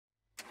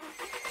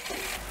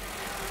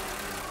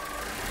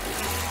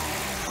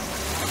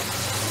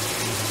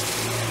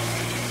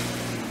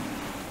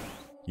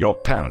Your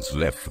parents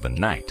left for the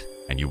night,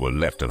 and you were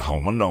left at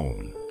home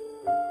alone.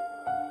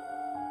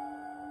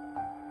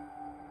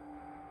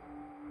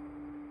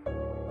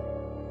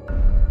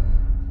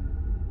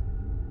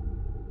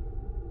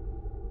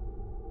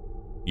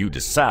 You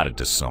decided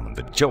to summon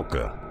the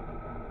Joker.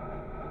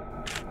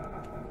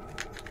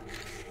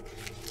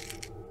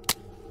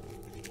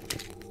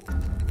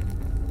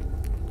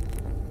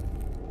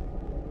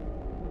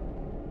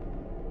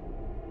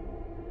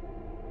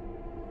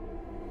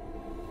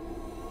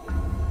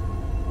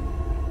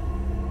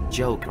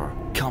 Joker,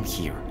 come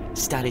here.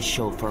 Start a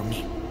show for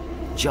me.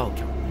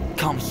 Joker,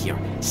 come here.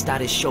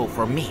 Start a show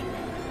for me.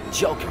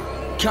 Joker,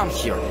 come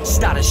here.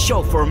 Start a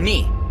show for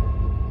me.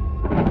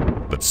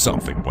 But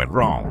something went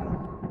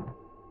wrong.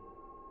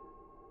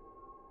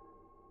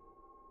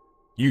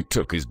 You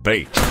took his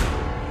bait.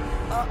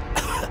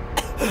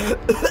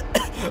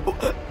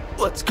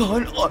 What's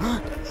going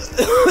on?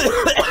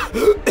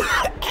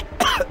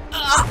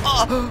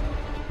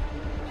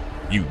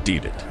 You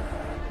did it.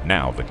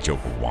 Now the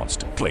Joker wants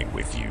to play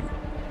with you.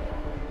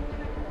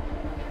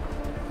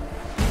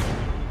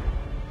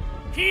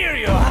 Here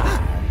you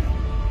are!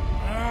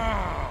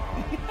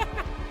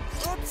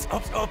 Oops,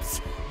 oops,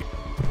 oops.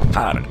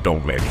 Hide and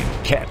don't let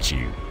him catch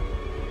you.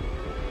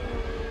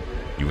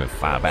 You have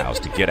 5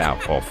 hours to get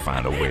out or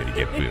find a way to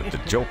get rid of the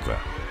Joker.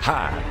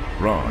 Hide,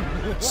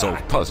 run,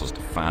 solve puzzles to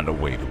find a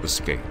way to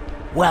escape.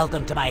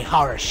 Welcome to my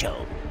horror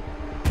show.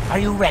 Are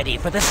you ready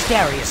for the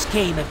scariest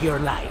game of your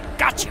life?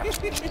 Gotcha!